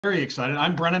Very excited.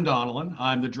 I'm Brennan Donnellan.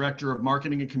 I'm the Director of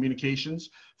Marketing and Communications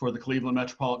for the Cleveland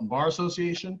Metropolitan Bar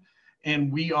Association.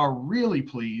 And we are really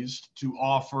pleased to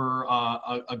offer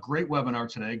a great webinar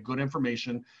today, good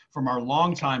information from our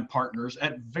longtime partners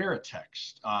at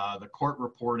Veritext, the court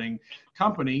reporting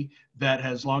company that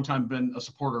has long time been a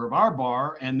supporter of our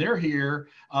bar. And they're here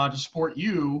to support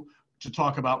you to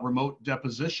talk about remote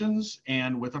depositions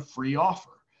and with a free offer.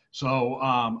 So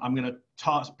I'm going to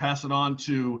pass it on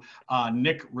to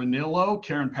Nick Ranillo.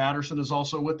 Karen Patterson is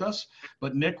also with us.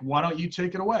 But Nick, why don't you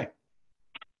take it away?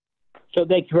 So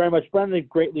thank you very much, Brendan.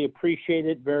 Greatly appreciate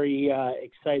it. Very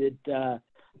excited to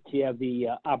have the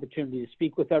opportunity to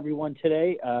speak with everyone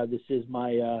today. This is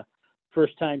my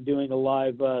first time doing a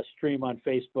live stream on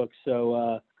Facebook,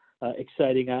 so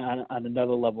exciting on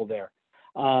another level there.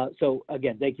 So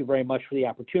again, thank you very much for the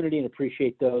opportunity and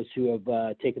appreciate those who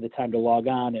have taken the time to log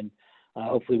on, and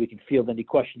hopefully we can field any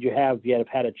questions you have. If you have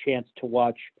had a chance to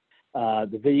watch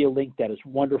the video link, that is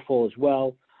wonderful as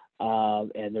well.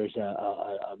 And there's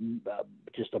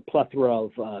just a plethora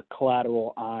of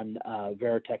collateral on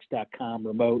Veritext.com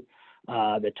remote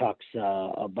that talks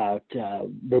about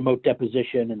remote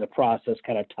deposition and the process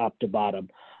kind of top to bottom.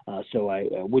 So I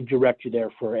would direct you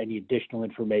there for any additional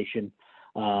information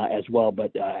as well,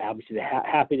 but obviously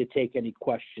happy to take any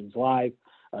questions live.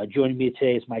 Joining me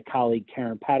today is my colleague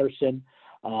Karen Patterson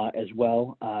as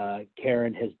well.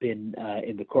 Karen has been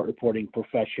in the court reporting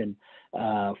profession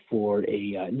for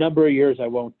a number of years. I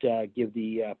won't give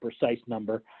the precise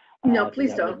number. No,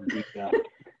 please don't.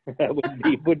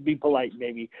 Wouldn't be polite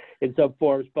maybe in some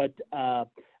forms, but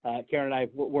Karen and I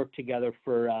have worked together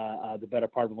for the better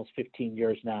part of almost 15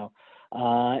 years now.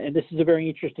 And this is a very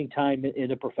interesting time in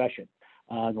the profession.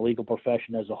 The legal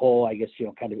profession as a whole, I guess,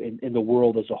 kind of in the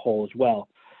world as a whole as well.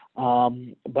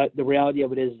 But the reality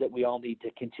of it is that we all need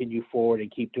to continue forward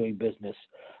and keep doing business.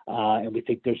 And we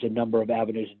think there's a number of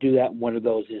avenues to do that. One of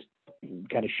those is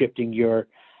kind of shifting your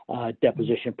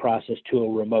deposition process to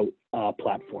a remote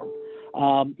platform.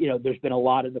 There's been a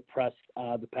lot in the press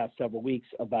the past several weeks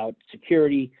about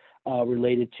security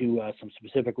related to some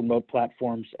specific remote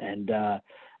platforms. And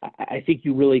I think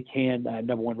you really can,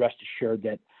 number one, rest assured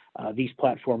that these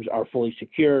platforms are fully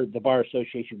secure. The Bar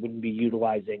Association wouldn't be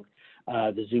utilizing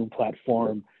the Zoom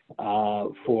platform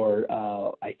for,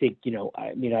 I think,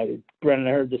 Brennan,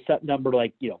 I heard the set number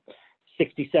like,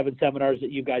 67 seminars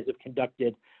that you guys have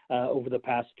conducted over the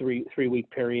past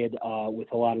three-week period with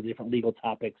a lot of different legal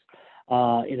topics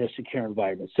in a secure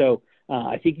environment. So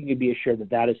I think you can be assured that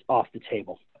that is off the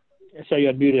table. So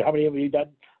you unmuted. How many have you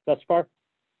done thus far?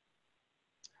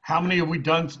 How many have we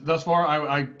done thus far?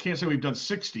 I can't say we've done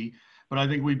 60, but I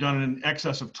think we've done in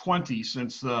excess of 20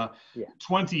 since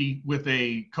 20 with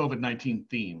a COVID-19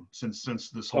 theme since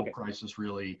this whole crisis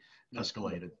really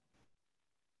escalated.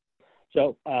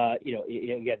 So,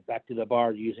 again, back to the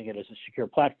bar, using it as a secure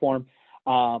platform.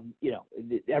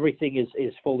 Everything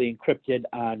is fully encrypted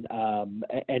on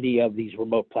any of these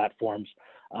remote platforms.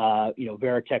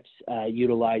 Veritext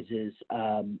utilizes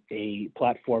a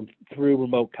platform through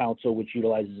Remote Counsel, which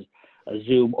utilizes a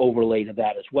Zoom overlay to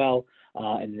that as well.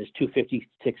 And there's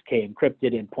 256K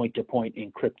encrypted and point-to-point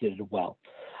encrypted as well.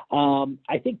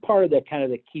 I think part of the kind of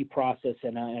the key process,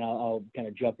 and I'll kind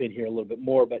of jump in here a little bit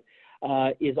more, but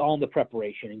is all in the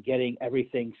preparation and getting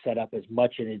everything set up as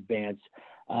much in advance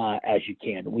as you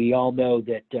can. We all know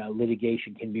that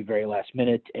litigation can be very last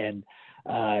minute, and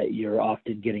you're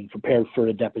often getting prepared for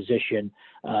a deposition,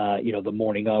 the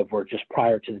morning of or just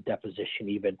prior to the deposition,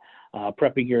 even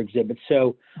prepping your exhibits.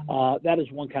 So that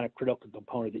is one kind of critical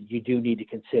component that you do need to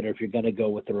consider if you're going to go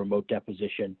with a remote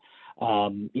deposition.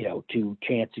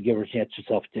 To give a chance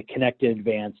yourself to connect in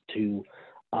advance, to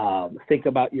think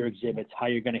about your exhibits, how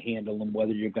you're going to handle them,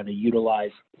 whether you're going to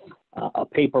utilize a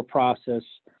paper process,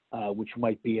 which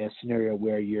might be a scenario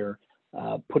where you're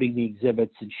putting the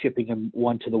exhibits and shipping them,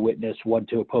 one to the witness, one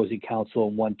to opposing counsel,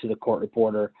 and one to the court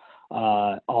reporter,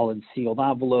 all in sealed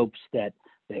envelopes that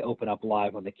they open up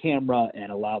live on the camera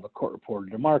and allow the court reporter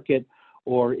to mark it.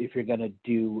 Or if you're going to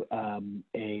do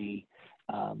a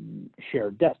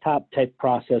shared desktop type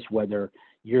process, whether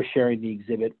you're sharing the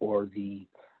exhibit or the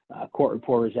court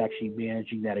reporter is actually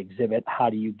managing that exhibit, how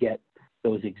do you get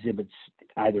those exhibits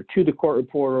either to the court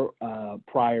reporter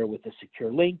prior with a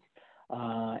secure link,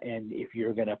 and if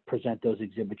you're going to present those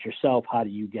exhibits yourself, how do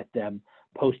you get them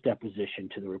post-deposition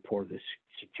to the reporter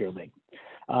secure link?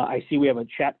 I see we have a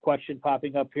chat question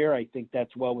popping up here. I think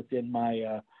that's well within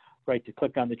my right to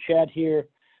click on the chat here.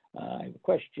 I have a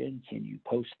question. Can you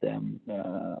post them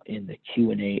in the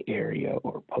Q&A area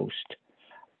or post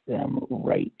them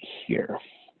right here?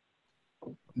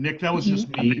 Nick, that was just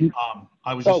me.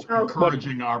 I was just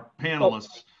encouraging our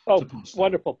panelists to post.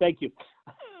 Wonderful. Thank you.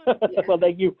 Well,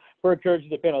 thank you for encouraging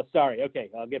the panelists. Sorry. Okay,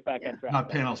 I'll get back on track. Not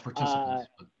panelists, participants.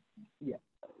 Yeah.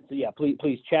 So yeah,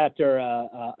 please chat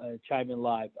or chime in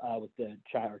live with the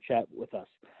chat with us.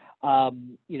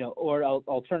 Or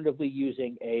alternatively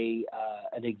using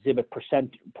an exhibit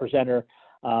presenter.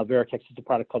 Veritext is a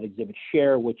product called Exhibit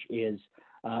Share, which is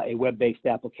a web-based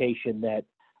application that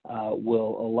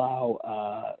will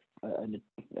allow an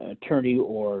attorney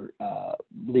or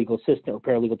legal assistant or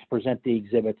paralegal to present the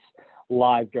exhibits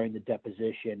live during the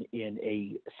deposition in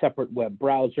a separate web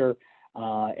browser,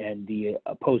 and the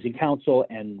opposing counsel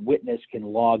and witness can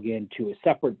log into a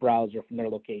separate browser from their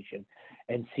location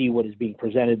and see what is being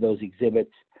presented. Those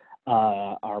exhibits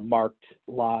are marked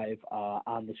live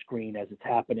on the screen as it's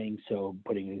happening, so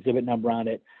putting an exhibit number on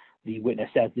it. The witness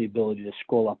has the ability to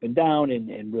scroll up and down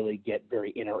and really get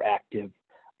very interactive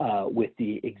with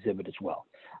the exhibit as well.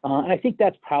 And I think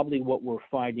that's probably what we're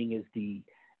finding is the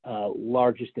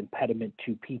largest impediment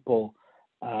to people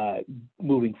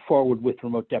moving forward with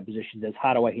remote depositions is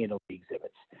how do I handle the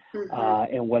exhibits?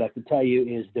 And what I can tell you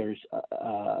is there's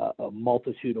a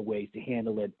multitude of ways to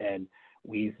handle it, and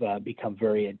we've become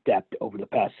very adept over the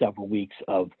past several weeks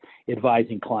of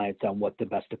advising clients on what the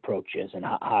best approach is and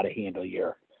how to handle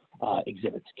your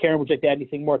exhibits. Karen, would you like to add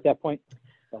anything more at that point?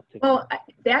 Well,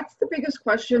 that's the biggest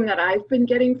question that I've been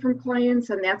getting from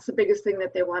clients, and that's the biggest thing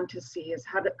that they want to see is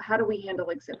how do we handle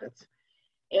exhibits?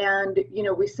 And,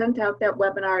 we sent out that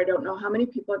webinar. I don't know how many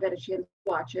people have had a chance to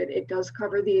watch it. It does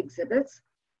cover the exhibits.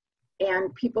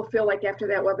 And people feel like after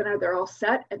that webinar, they're all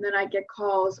set. And then I get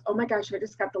calls, oh my gosh, I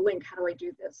just got the link. How do I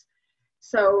do this?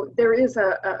 So there is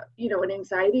an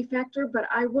anxiety factor, but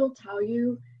I will tell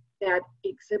you that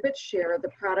Exhibit Share, the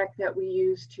product that we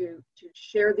use to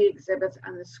share the exhibits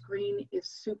on the screen, is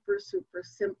super, super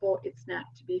simple. It's not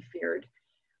to be feared.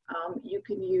 You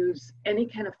can use any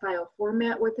kind of file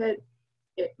format with it.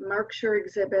 It marks your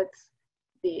exhibits.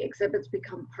 The exhibits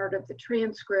become part of the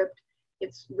transcript.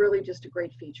 It's really just a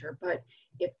great feature. But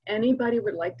if anybody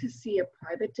would like to see a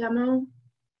private demo,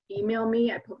 email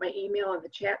me. I put my email on the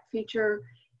chat feature.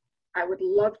 I would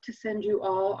love to send you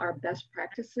all our best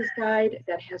practices guide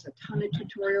that has a ton of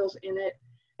tutorials in it.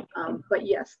 But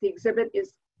yes, the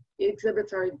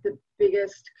exhibits are the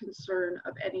biggest concern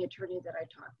of any attorney that I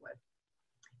talk with.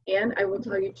 And I will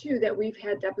tell you too that we've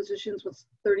had depositions with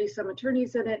 30 some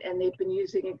attorneys in it, and they've been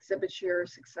using Exhibit Share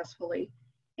successfully.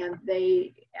 And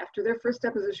after their first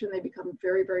deposition, they become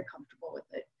very, very comfortable with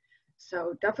it.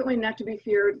 So definitely not to be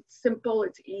feared. It's simple,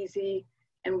 it's easy,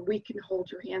 and we can hold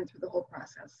your hand through the whole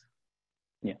process.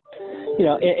 Yeah,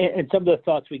 and some of the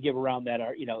thoughts we give around that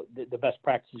are, the best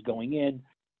practices going in.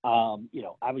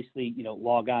 Obviously,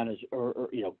 log on or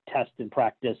test and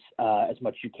practice as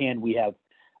much as you can. We have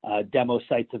demo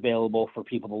sites available for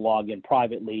people to log in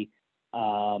privately,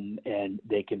 and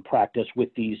they can practice with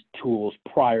these tools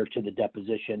prior to the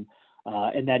deposition.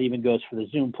 And that even goes for the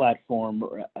Zoom platform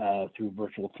through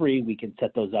Virtual 3. We can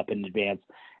set those up in advance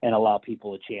and allow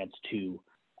people a chance to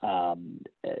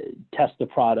test the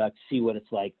product, see what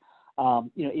it's like. I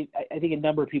think a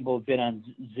number of people have been on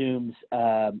Zooms,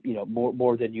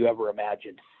 more than you ever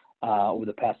imagined over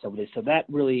the past several days. So that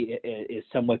really is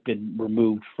somewhat been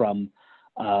removed from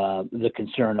the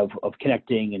concern of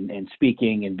connecting and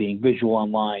speaking and being visual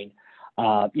online.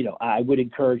 I would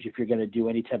encourage, if you're going to do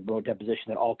any type of remote deposition,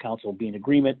 that all counsel be in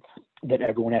agreement that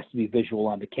everyone has to be visual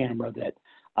on the camera, that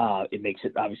it makes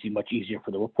it obviously much easier for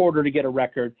the reporter to get a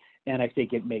record, and I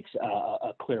think it makes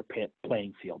a clear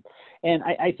playing field. And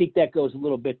I think that goes a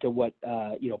little bit to what,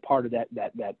 part of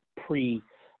that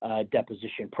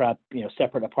pre-deposition prep,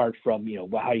 separate apart from,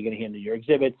 how you're going to handle your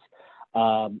exhibits,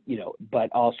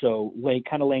 but also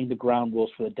laying the ground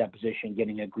rules for the deposition,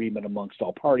 getting agreement amongst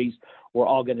all parties. We're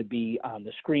all going to be on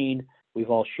the screen. We've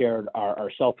all shared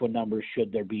our cell phone numbers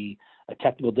should there be a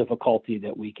technical difficulty,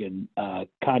 that we can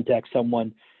contact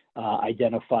someone,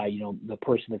 identify, the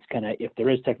person that's if there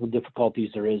is technical difficulties,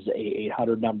 there is a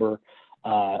 800 number,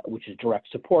 which is direct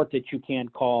support that you can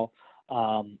call.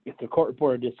 If the court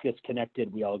reporter just gets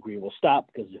connected, we all agree we'll stop,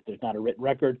 because if there's not a written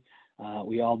record,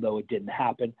 we all know it didn't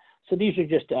happen. So these are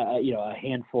just, a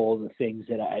handful of the things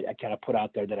that I kind of put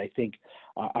out there that I think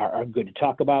are good to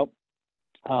talk about.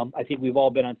 I think we've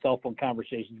all been on cell phone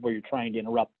conversations where you're trying to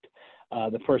interrupt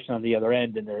the person on the other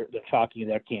end, and they're talking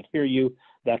and they can't hear you.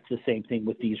 That's the same thing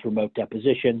with these remote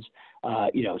depositions.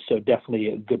 So definitely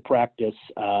a good practice.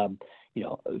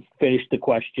 Finish the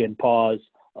question, pause,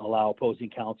 allow opposing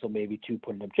counsel maybe to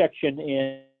put an objection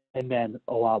in, and then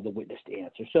allow the witness to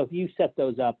answer. So if you set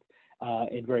those up,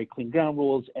 and very clean ground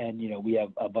rules. And, we have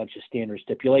a bunch of standard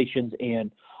stipulations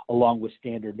and along with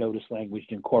standard notice language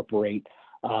to incorporate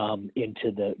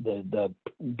into the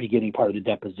beginning part of the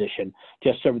deposition,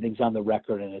 just so everything's on the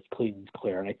record and it's clean and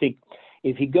clear. And I think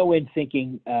if you go in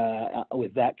thinking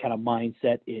with that kind of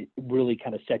mindset, it really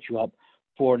kind of sets you up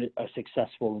for a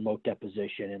successful remote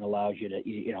deposition and allows you to,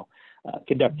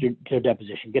 conduct your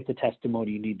deposition, get the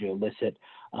testimony you need to elicit,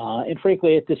 and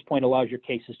frankly, at this point, allows your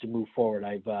cases to move forward.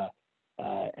 I've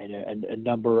and a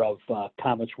number of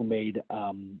comments were made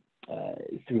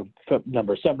through a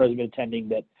number of seminars I've been attending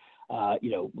that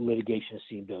litigation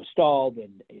seemed to have stalled,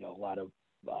 and a lot of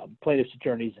plaintiffs'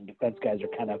 attorneys and defense guys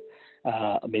are kind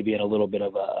of maybe in a little bit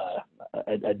of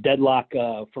a deadlock,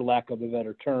 for lack of a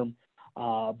better term.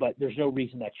 But there's no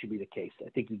reason that should be the case. I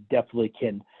think we definitely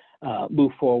can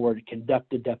move forward,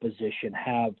 conduct a deposition,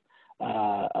 have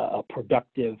a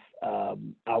productive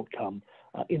outcome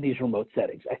in these remote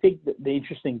settings. I think the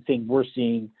interesting thing we're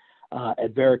seeing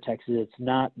at Veritext is it's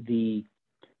not the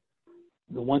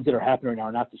ones that are happening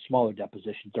are not the smaller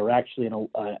depositions. They're actually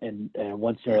in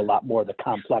one scenario a lot more of the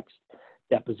complex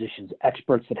depositions,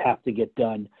 experts that have to get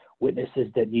done, witnesses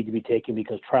that need to be taken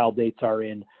because trial dates are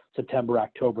in September,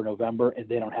 October, November, and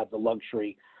they don't have the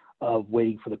luxury of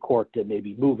waiting for the court to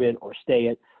maybe move it or stay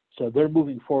it. So they're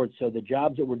moving forward. So the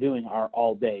jobs that we're doing are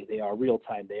all day. They are real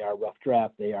time. They are rough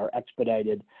draft. They are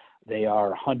expedited. They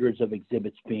are hundreds of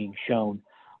exhibits being shown,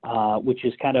 which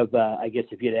is kind of, I guess,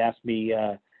 if you'd asked me,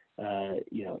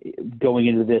 going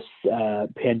into this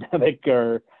pandemic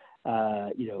or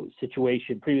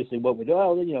situation previously, what we do?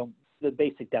 Well, the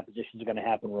basic depositions are going to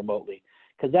happen remotely,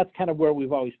 because that's kind of where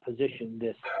we've always positioned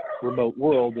this remote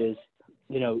world is,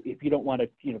 if you don't want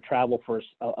to, travel for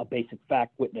a basic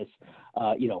fact witness,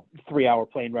 3-hour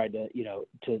plane ride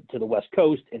to the West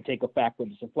Coast and take a fact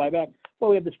witness and fly back. Well,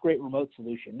 we have this great remote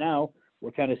solution. Now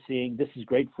we're kind of seeing this is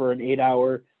great for an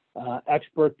 8-hour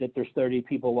expert that there's 30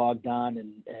 people logged on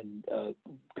and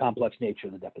complex nature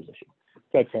of the deposition.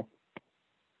 Okay.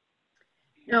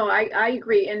 No, I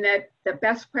agree. And that the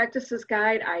best practices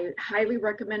guide, I highly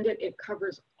recommend it. It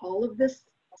covers all of this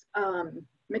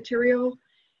material,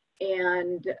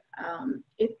 and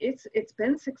it's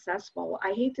been successful.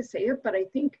 I hate to say it, but I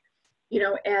think,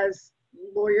 as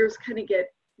lawyers kind of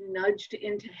get nudged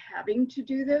into having to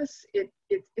do this,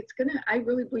 it's gonna, I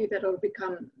really believe that it'll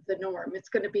become the norm. It's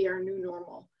gonna be our new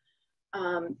normal.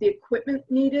 The equipment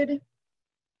needed,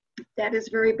 that is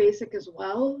very basic as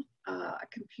well. A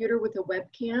computer with a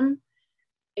webcam,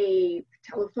 a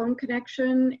telephone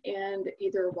connection, and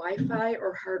either Wi-Fi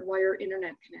or hardwire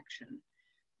internet connection,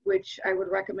 which I would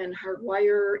recommend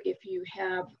hardwire if you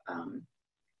have,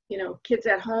 kids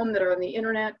at home that are on the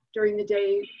internet during the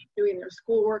day doing their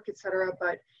schoolwork, etc.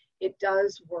 But it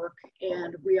does work,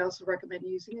 and we also recommend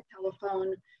using a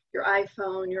telephone, your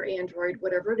iPhone, your Android,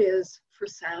 whatever it is, for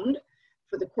sound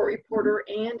for the court reporter,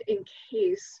 and in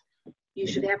case you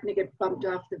should happen to get bumped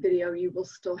off the video, you will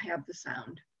still have the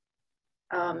sound.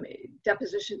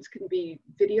 Depositions can be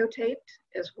videotaped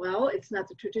as well. It's not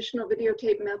the traditional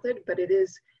videotape method, but it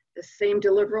is the same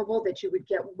deliverable that you would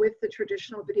get with the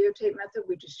traditional videotape method.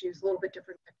 We just use a little bit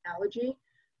different technology.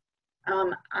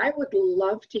 I would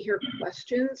love to hear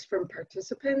questions from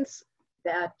participants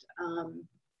that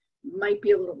might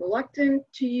be a little reluctant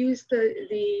to use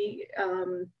the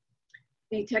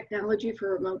technology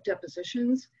for remote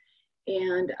depositions.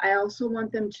 And I also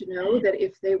want them to know that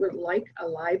if they would like a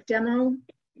live demo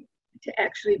to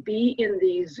actually be in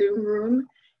the Zoom room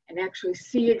and actually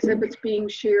see exhibits being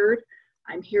shared,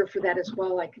 I'm here for that as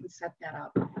well. I can set that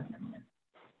up.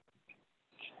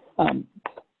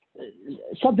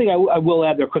 Something I will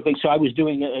add there quickly. So I was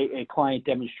doing a client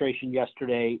demonstration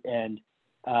yesterday, and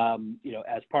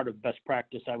as part of best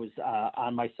practice, I was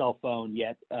on my cell phone,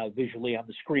 yet visually on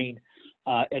the screen,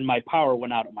 and my power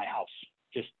went out at my house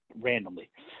just randomly.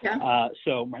 Yeah.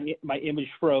 So my image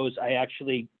froze. I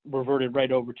actually reverted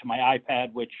right over to my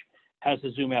iPad, which has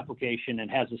a Zoom application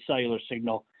and has a cellular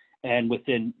signal. And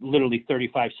within literally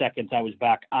 35 seconds, I was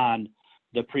back on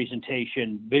the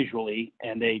presentation visually,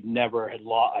 and I never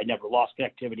lost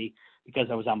connectivity because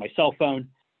I was on my cell phone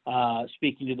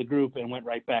speaking to the group, and went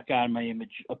right back on. My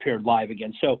image appeared live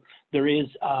again. So there is,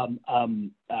 and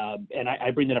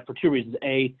I bring that up for two reasons.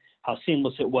 A, how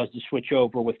seamless it was to switch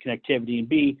over with connectivity, and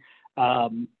B,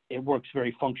 it works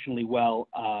very functionally well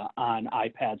on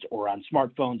iPads or on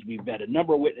smartphones. We've had a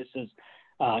number of witnesses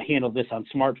handle this on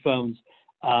smartphones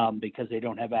because they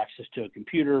don't have access to a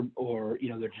computer, or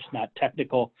they're just not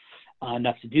technical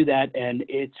enough to do that, and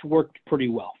it's worked pretty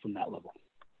well from that level.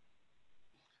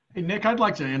 Hey Nick, I'd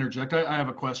like to interject. I have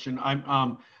a question.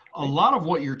 a lot of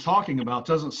what you're talking about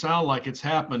doesn't sound like it's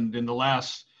happened in the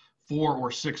last 4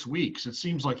 or 6 weeks. It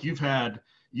seems like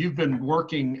you've been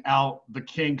working out the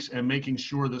kinks and making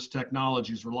sure this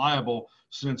technology is reliable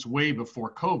since way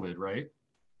before COVID, right?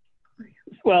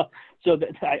 Well, so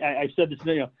I said this,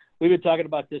 we've been talking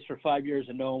about this for 5 years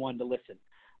and no one wanted to listen.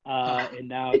 And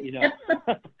now,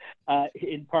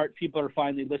 in part, people are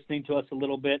finally listening to us a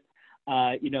little bit.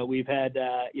 We've had,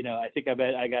 I think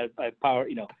I got power,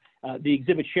 the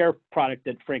exhibit share product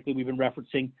that frankly we've been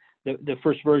referencing, the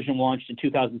first version launched in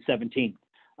 2017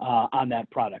 on that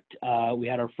product. We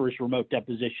had our first remote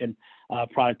deposition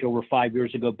product over 5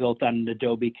 years ago, built on an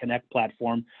Adobe Connect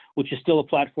platform, which is still a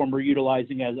platform we're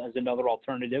utilizing as another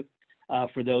alternative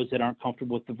for those that aren't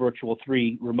comfortable with the Virtual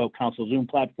 3 remote console Zoom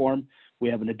platform. We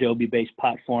have an Adobe-based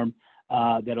platform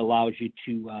that allows you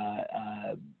to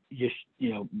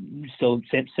still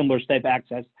similar type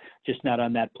access, just not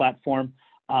on that platform.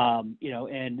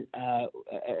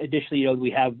 Additionally,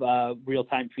 we have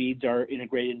real-time feeds are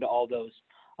integrated into all those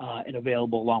and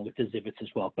available along with exhibits as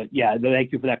well. But yeah,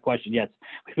 thank you for that question. Yes,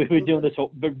 we've been doing this.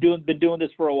 Been doing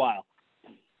this for a while.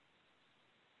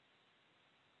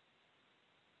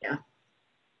 Yeah.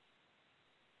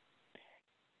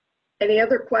 Any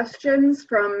other questions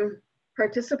from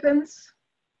participants?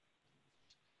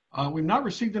 We've not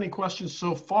received any questions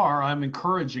so far. I'm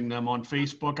encouraging them on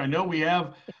Facebook. I know we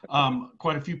have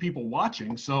quite a few people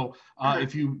watching. So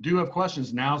if you do have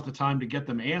questions, now's the time to get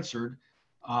them answered.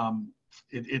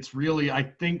 It's really, I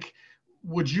think,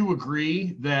 would you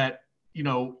agree that,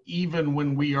 even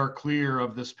when we are clear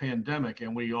of this pandemic,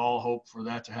 and we all hope for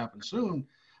that to happen soon,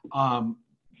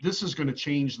 this is going to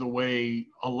change the way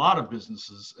a lot of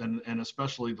businesses and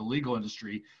especially the legal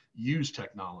industry use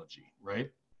technology, right?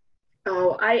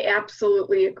 Oh, I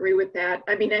absolutely agree with that.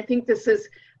 I mean, I think this is,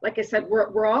 like I said,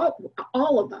 we're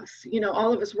all of us,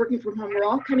 all of us working from home, we're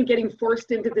all kind of getting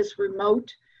forced into this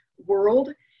remote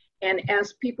world. And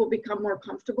as people become more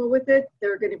comfortable with it,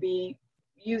 they're going to be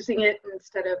using it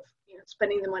instead of,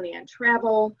 spending the money on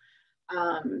travel.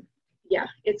 Yeah,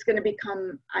 it's going to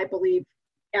become, I believe,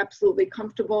 absolutely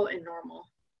comfortable and normal.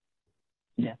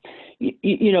 Yeah.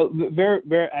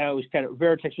 I always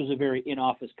Veritext was a very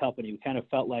in-office company. We kind of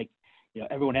felt like,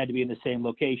 everyone had to be in the same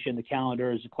location, the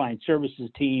calendars, the client services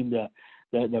team, the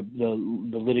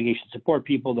litigation support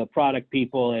people, the product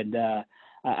people. And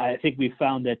I think we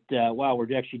found that, wow,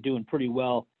 we're actually doing pretty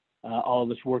well, all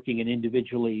of us working in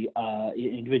individual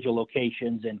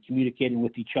locations and communicating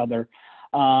with each other.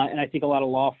 And I think a lot of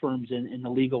law firms in the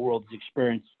legal world is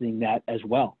experiencing that as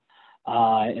well.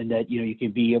 And that, you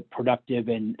can be productive.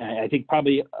 And I think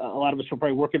probably a lot of us are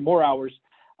probably working more hours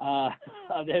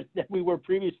than we were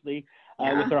previously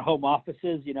with our home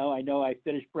offices. I know I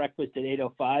finished breakfast at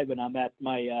 8:05 and I'm at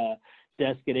my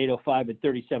desk at 8:05 and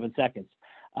 37 seconds.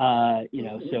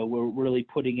 So we're really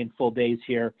putting in full days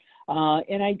here.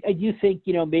 And I do think,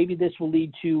 maybe this will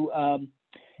lead to,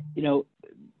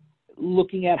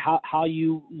 looking at how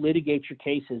you litigate your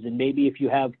cases. And maybe if you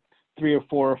have 3 or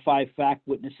 4 or 5 fact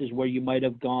witnesses where you might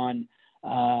have gone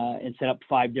and set up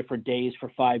 5 different days for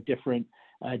 5 different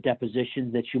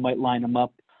depositions, that you might line them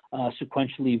up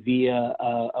sequentially via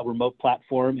a remote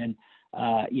platform and,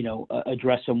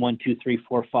 address them 1, 2, 3,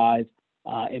 4, 5,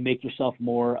 and make yourself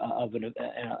more of an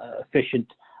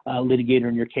efficient litigator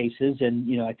in your cases.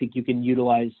 And, I think you can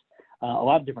utilize a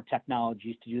lot of different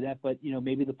technologies to do that, but,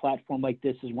 maybe the platform like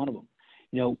this is one of them.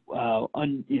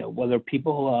 Whether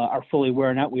people are fully aware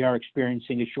or not, we are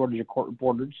experiencing a shortage of court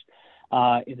reporters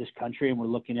in this country, and we're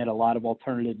looking at a lot of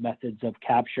alternative methods of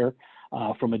capture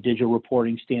from a digital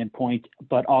reporting standpoint,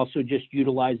 but also just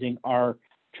utilizing our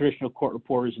traditional court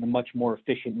reporters in a much more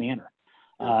efficient manner.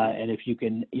 And if you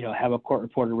can, have a court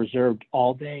reporter reserved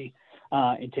all day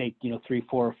and take, 3,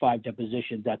 4, or 5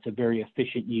 depositions, that's a very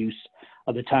efficient use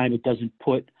of the time. It doesn't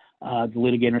put the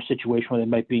litigator in a situation where they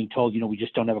might be told, we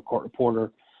just don't have a court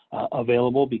reporter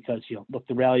available, because, look,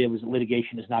 the reality of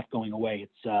litigation is not going away.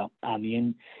 It's on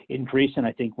the increase, and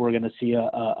I think we're going to see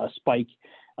a spike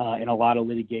in a lot of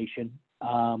litigation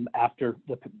after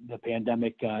the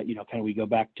pandemic. We go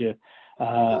back to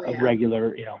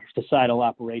regular, societal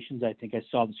operations. I think I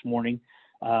saw this morning,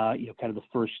 the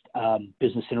first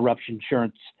business interruption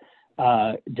insurance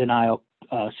denial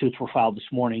suits were filed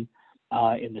this morning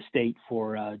in the state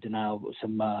for denial of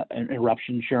some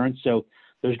interruption insurance. So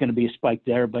there's going to be a spike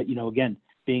there. But, again,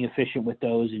 being efficient with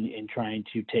those and trying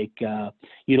to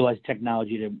utilize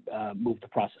technology to move the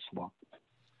process along.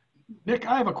 Nick,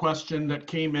 I have a question that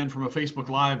came in from a Facebook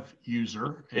Live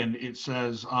user, and it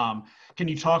says, can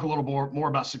you talk a little more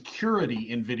about security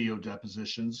in video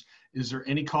depositions? Is there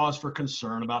any cause for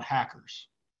concern about hackers?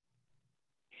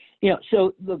 Yeah,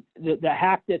 so the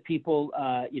hack that people,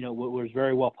 was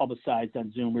very well publicized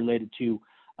on Zoom related to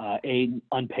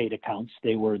unpaid accounts.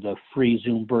 They were the free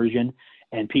Zoom version,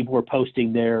 and people were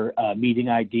posting their meeting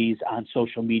IDs on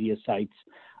social media sites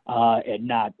and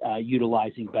not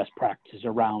utilizing best practices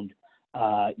around,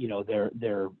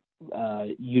 their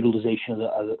utilization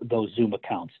of those Zoom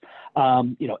accounts.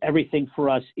 Everything for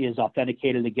us is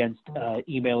authenticated against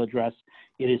email address.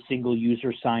 It is single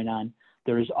user sign-on.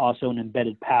 There is also an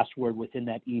embedded password within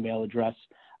that email address.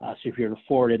 So if you're to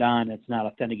forward it on, it's not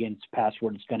authenticated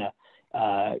password. It's going to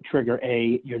trigger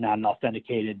you're not an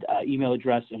authenticated email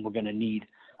address, and we're going to need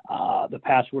the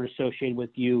password associated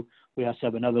with you. We also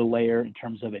have another layer in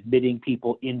terms of admitting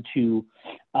people into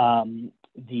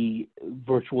the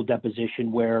virtual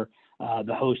deposition where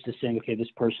the host is saying, okay, this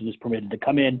person is permitted to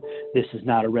come in. This is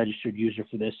not a registered user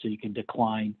for this, so you can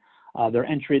decline their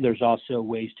entry. There's also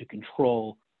ways to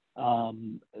control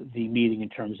the meeting in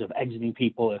terms of exiting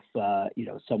people if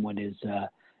someone is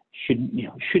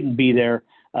shouldn't be there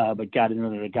but got in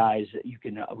under the guise that you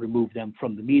can remove them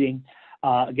from the meeting.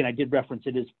 Again, I did reference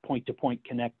it is point-to-point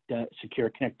secure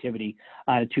connectivity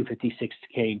on a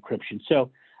 256K encryption. So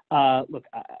look,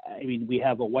 I mean, we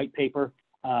have a white paper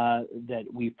that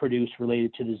we've produced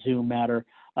related to the Zoom matter.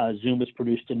 Zoom has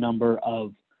produced a number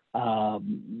of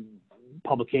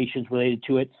publications related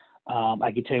to it.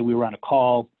 I can tell you we were on a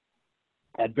call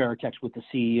at Veritext with the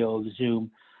CEO of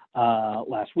Zoom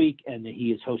last week, and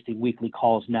he is hosting weekly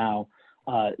calls now.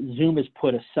 Zoom has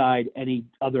put aside any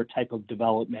other type of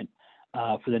development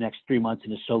for the next 3 months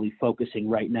and is solely focusing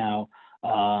right now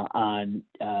on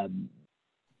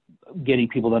getting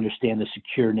people to understand the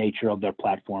secure nature of their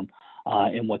platform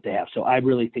and what they have. So I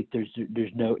really think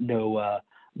there's no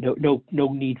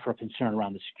need for concern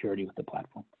around the security with the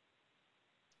platform.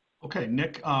 Okay,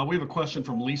 Nick, we have a question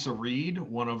from Lisa Reed,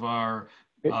 one of our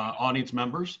audience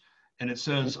members, and it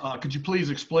says, could you please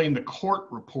explain the court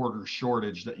reporter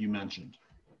shortage that you mentioned?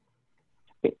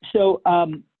 So,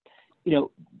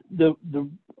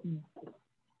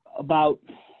 about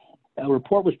a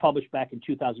report was published back in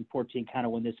 2014, kind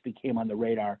of when this became on the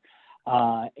radar,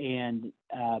 and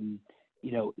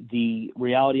the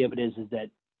reality of it is that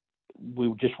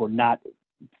we just were not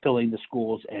filling the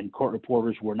schools, and court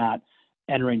reporters were not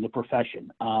entering the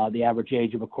profession. The average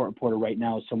age of a court reporter right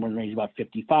now is somewhere in the range of about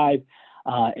 55,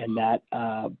 and that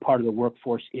part of the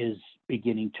workforce is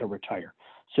beginning to retire.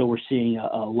 So we're seeing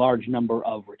a large number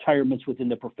of retirements within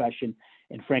the profession,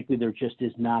 and frankly, there just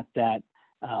is not that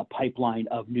pipeline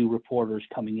of new reporters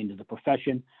coming into the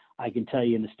profession. I can tell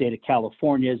you in the state of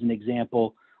California, as an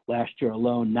example, last year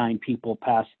alone, 9 people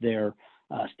passed their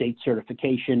state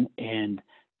certification, and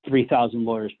 3,000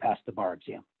 lawyers passed the bar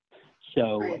exam.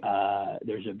 So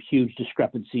there's a huge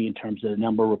discrepancy in terms of the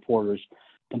number of reporters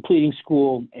completing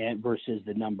school and versus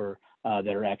the number that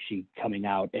are actually coming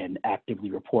out and actively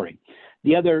reporting.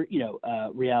 The other,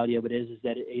 reality of it is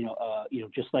that,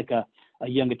 just like a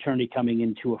young attorney coming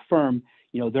into a firm,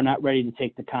 they're not ready to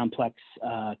take the complex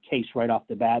case right off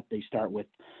the bat. They start with,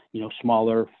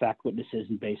 smaller fact witnesses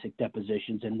and basic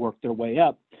depositions and work their way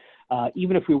up.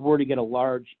 Even if we were to get a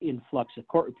large influx of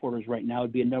court reporters right now,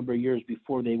 it'd be a number of years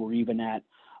before they were even at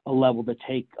a level to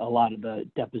take a lot of the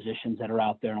depositions that are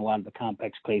out there and a lot of the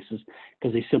complex cases,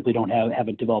 because they simply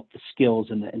haven't developed the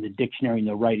skills and the dictionary and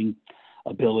the writing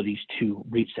abilities to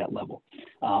reach that level.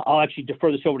 I'll actually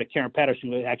defer this over to Karen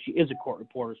Patterson, who actually is a court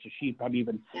reporter, so she's probably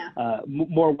even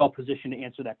more well positioned to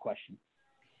answer that question.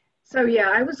 So yeah,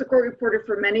 I was a court reporter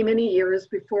for many, many years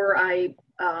before I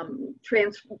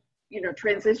transitioned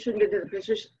into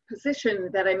the position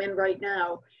that I'm in right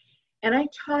now. And I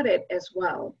taught it as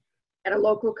well at a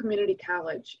local community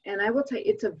college. And I will tell you,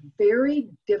 it's a very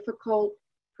difficult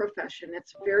profession.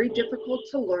 It's very difficult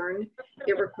to learn.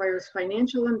 It requires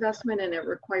financial investment, and it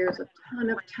requires a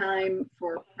ton of time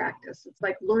for practice. It's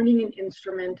like learning an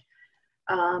instrument.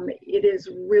 It is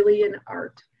really an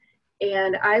art.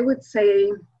 And I would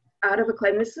say out of a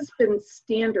class, this has been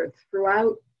standard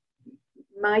throughout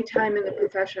my time in the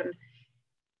profession.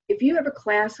 If you have a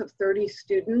class of 30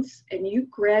 students and you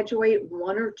graduate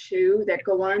 1 or 2 that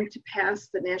go on to pass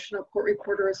the National Court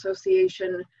Reporter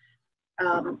Association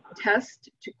test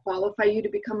to qualify you to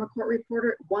become a court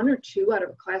reporter, 1 or 2 out of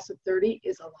a class of 30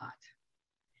 is a lot.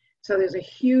 So there's a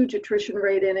huge attrition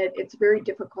rate in it. It's very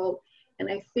difficult. And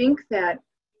I think that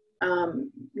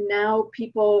now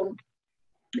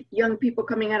young people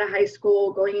coming out of high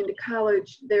school, going into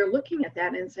college, they're looking at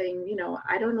that and saying,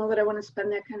 I don't know that I want to spend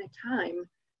that kind of time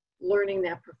learning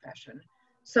that profession.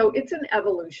 So it's an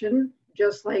evolution,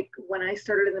 just like when I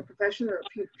started in the profession, there were a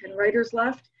few pen writers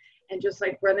left. And just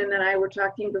like Brennan and I were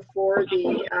talking before,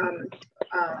 the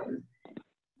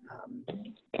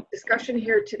discussion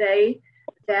here today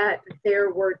that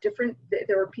there were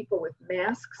people with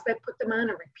masks that put them on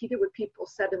and repeated what people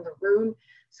said in the room.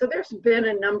 So there's been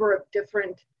a number of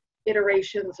different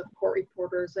iterations of court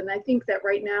reporters. And I think that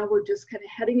right now we're just kind of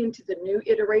heading into the new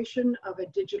iteration of a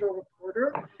digital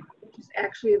reporter, which is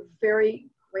actually a very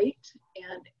great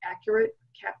and accurate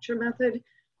capture method.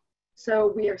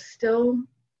 So we are still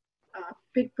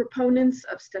big proponents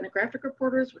of stenographic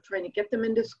reporters. We're trying to get them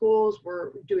into schools.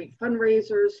 We're doing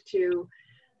fundraisers to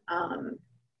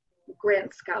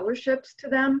grant scholarships to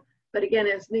them. But again,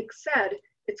 as Nick said,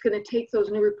 it's going to take those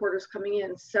new reporters coming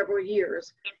in several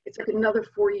years. It's like another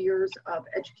 4 years of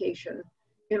education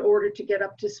in order to get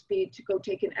up to speed to go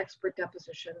take an expert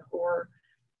deposition or,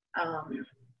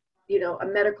 you know, a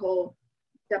medical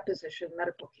deposition,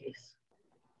 medical case.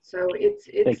 So it's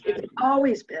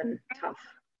always been tough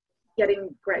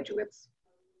getting graduates,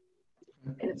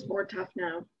 and it's more tough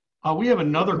now. We have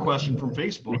another question from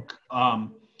Facebook.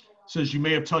 Says, you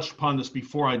may have touched upon this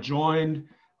before I joined,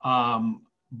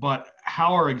 but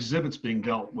how are exhibits being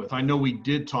dealt with? I know we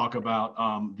did talk about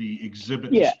the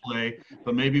exhibit display,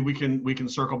 but maybe we can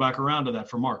circle back around to that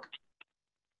for Mark.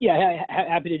 Yeah,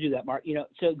 happy to do that, Mark. You know,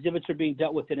 so exhibits are being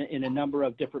dealt with in a number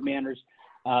of different manners.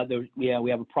 We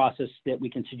have a process that we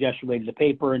can suggest related to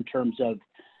paper in terms of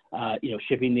you know,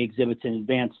 shipping the exhibits in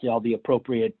advance to all the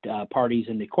appropriate parties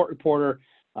in the court reporter,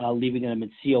 leaving them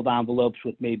in sealed envelopes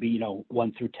with maybe, you know,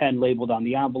 1 through 10 labeled on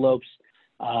the envelopes,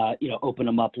 you know, open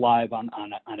them up live on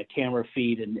a camera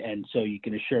feed, and so you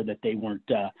can assure that they weren't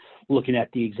looking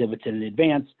at the exhibits in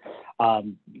advance.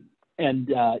 You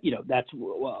know, that's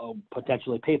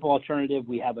potentially a paper alternative.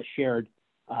 We have a shared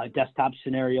desktop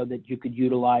scenario that you could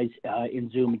utilize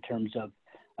in Zoom in terms of,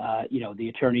 you know, the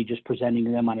attorney just presenting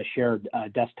them on a shared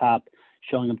desktop,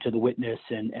 showing them to the witness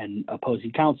and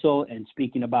opposing counsel and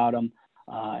speaking about them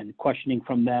and questioning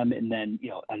from them. And then, you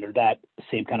know, under that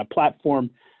same kind of platform,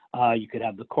 you could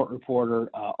have the court reporter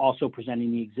also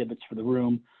presenting the exhibits for the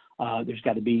room. There's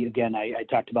got to be, again, I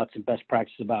talked about some best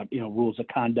practices about, you know, rules of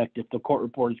conduct. If the court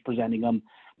reporter is presenting them,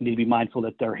 we need to be mindful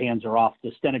that their hands are off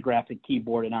the stenographic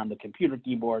keyboard and on the computer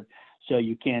keyboard. So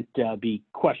you can't be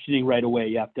questioning right away.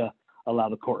 You have to allow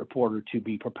the court reporter to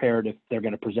be prepared if they're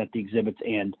going to present the exhibits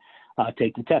and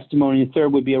take the testimony. And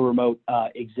third would be a remote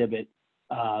exhibit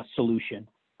solution,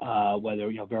 whether,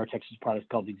 you know, Veritex's product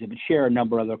called Exhibit Share. A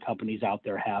number of other companies out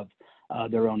there have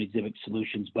their own exhibit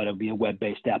solutions, but it'll be a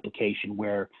web-based application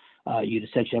where you'd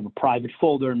essentially have a private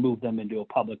folder and move them into a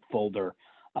public folder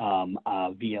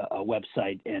via a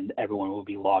website, and everyone will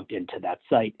be logged into that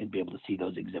site and be able to see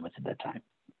those exhibits at that time.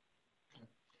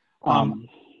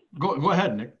 Go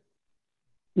ahead, Nick.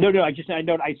 No, I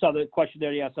saw the question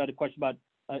there. Yeah, so I had a question about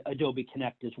Adobe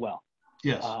Connect as well.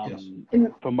 Yes,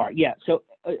 From Mark. Yeah, so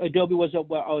Adobe was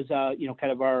you know,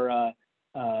 kind of our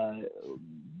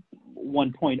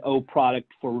 1.0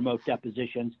 product for remote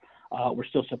depositions. We're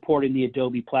still supporting the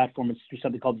Adobe platform. It's through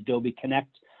something called Adobe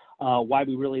Connect. Why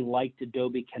we really liked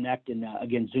Adobe Connect, and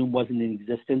again, Zoom wasn't in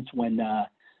existence when,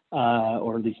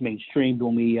 or at least mainstreamed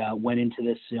when we went into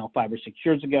this, you know, 5 or 6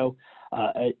 years ago.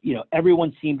 You know,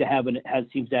 everyone seems to have an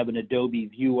Adobe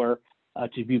viewer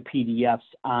to view PDFs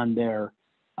on their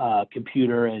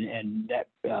computer, and that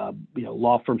you know,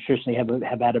 law firms certainly have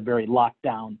had a very locked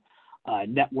down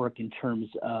network in terms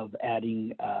of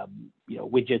adding you know,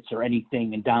 widgets or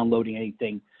anything and downloading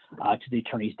anything to the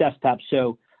attorney's desktop.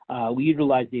 So we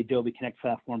utilized the Adobe Connect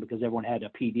platform because everyone had a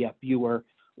PDF viewer,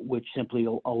 which simply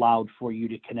allowed for you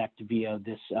to connect via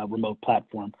this remote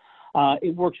platform.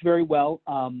 It works very well.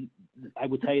 I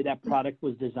would tell you that product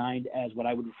was designed as what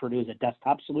I would refer to as a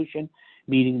desktop solution,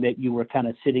 meaning that you were kind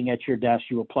of sitting at your desk,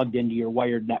 you were plugged into your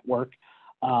wired network,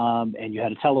 and you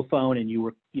had a telephone, and you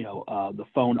were, you know, the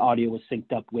phone audio was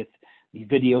synced up with the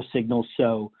video signal,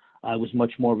 so it was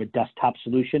much more of a desktop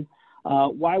solution.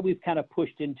 Why we've kind of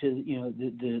pushed into, you know,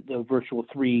 the Virtual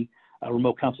 3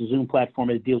 remote counsel Zoom platform,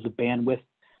 it deals with bandwidth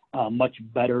much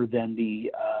better than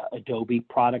the Adobe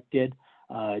product did.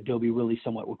 Adobe really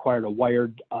somewhat required a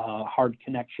wired hard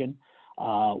connection,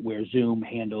 where Zoom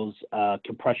handles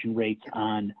compression rates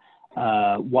on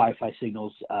Wi-Fi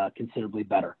signals considerably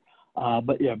better.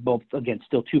 But yeah, both, again,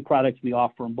 still two products. We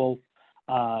offer them both.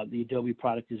 The Adobe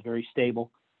product is very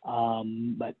stable,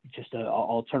 but just an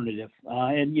alternative.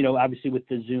 And, you know, obviously with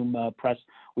the Zoom press,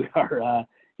 we are,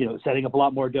 you know, setting up a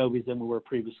lot more Adobes than we were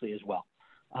previously as well.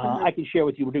 I can share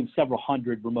with you, we're doing several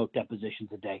hundred remote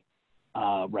depositions a day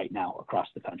right now across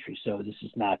the country. So this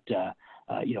is not,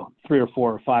 you know, 3 or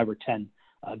 4 or 5 or 10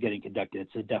 getting conducted.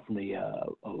 It's definitely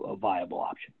a viable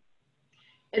option.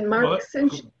 And Mark,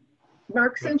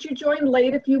 Mark, since you joined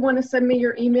late, if you want to send me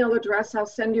your email address, I'll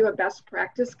send you a best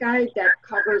practice guide that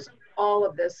covers all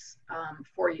of this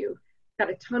for you. Got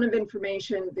a ton of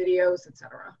information, videos,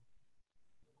 etc.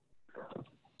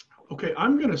 Okay,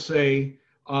 I'm going to say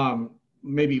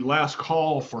maybe last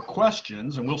call for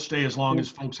questions, and we'll stay as long as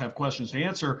folks have questions to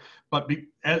answer. But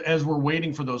as we're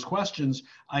waiting for those questions,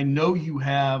 I know you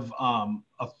have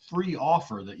a free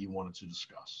offer that you wanted to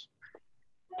discuss.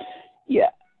 Yeah,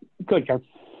 good, Karen.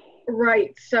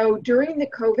 Right. So during the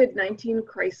COVID-19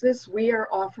 crisis, we are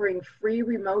offering free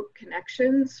remote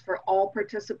connections for all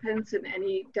participants in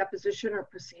any deposition or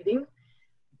proceeding.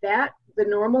 The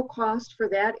normal cost for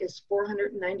that is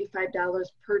 $495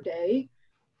 per day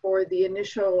for the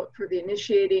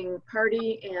initiating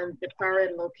party and the far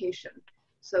end location.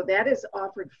 So that is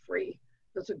offered free.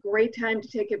 So it's a great time to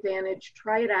take advantage,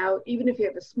 try it out, even if you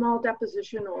have a small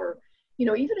deposition or,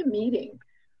 even a meeting,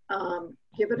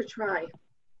 give it a try.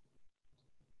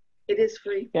 It is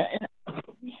free. Yeah,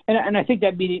 and I think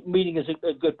that meeting is a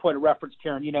good point of reference,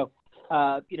 Karen. We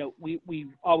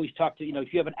always talk to,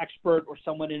 if you have an expert or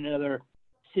someone in another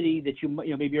city that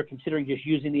maybe you're considering just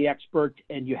using the expert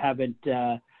and you haven't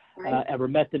ever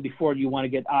met them before, and you want to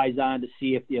get eyes on to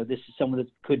see if this is someone that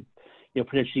could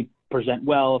potentially present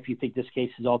well. If you think this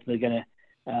case is ultimately going to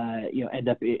end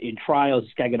up in trial, is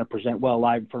this guy going to present well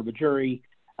live in front of a jury?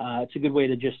 It's a good way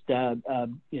to just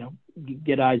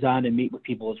get eyes on and meet with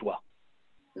people as well.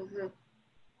 Mm-hmm.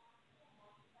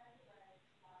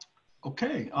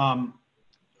 Okay.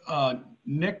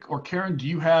 Nick or Karen, do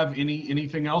you have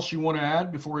anything else you want to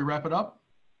add before we wrap it up?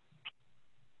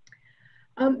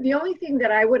 The only thing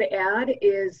that I would add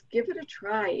is give it a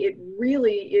try. It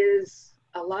really is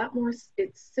a lot more,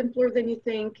 it's simpler than you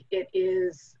think. It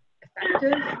is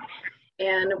effective.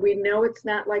 And we know it's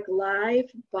not like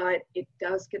live, but it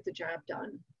does get the job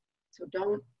done. So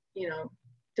don't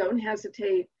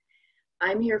hesitate.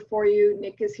 I'm here for you.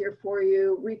 Nick is here for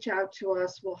you. Reach out to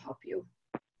us. We'll help you.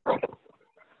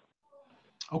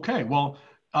 Okay. Well,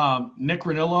 Nick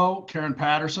Ranillo, Karen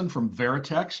Patterson from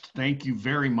Veritext, thank you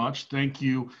very much. Thank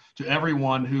you to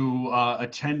everyone who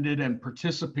attended and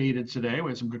participated today. We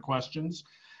had some good questions.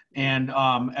 And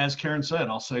as Karen said,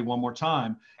 I'll say one more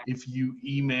time, if you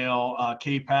email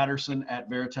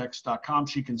kpatterson@veritext.com,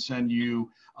 she can send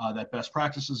you that best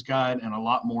practices guide and a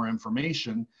lot more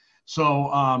information. So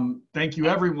thank you,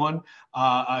 everyone.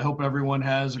 I hope everyone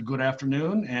has a good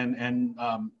afternoon, and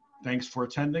thanks for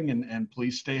attending, and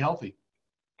please stay healthy.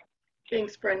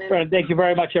 Thanks, Brendan. Brendan, thank you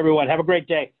very much, everyone. Have a great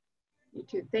day. You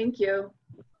too. Thank you.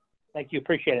 Thank you.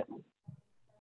 Appreciate it.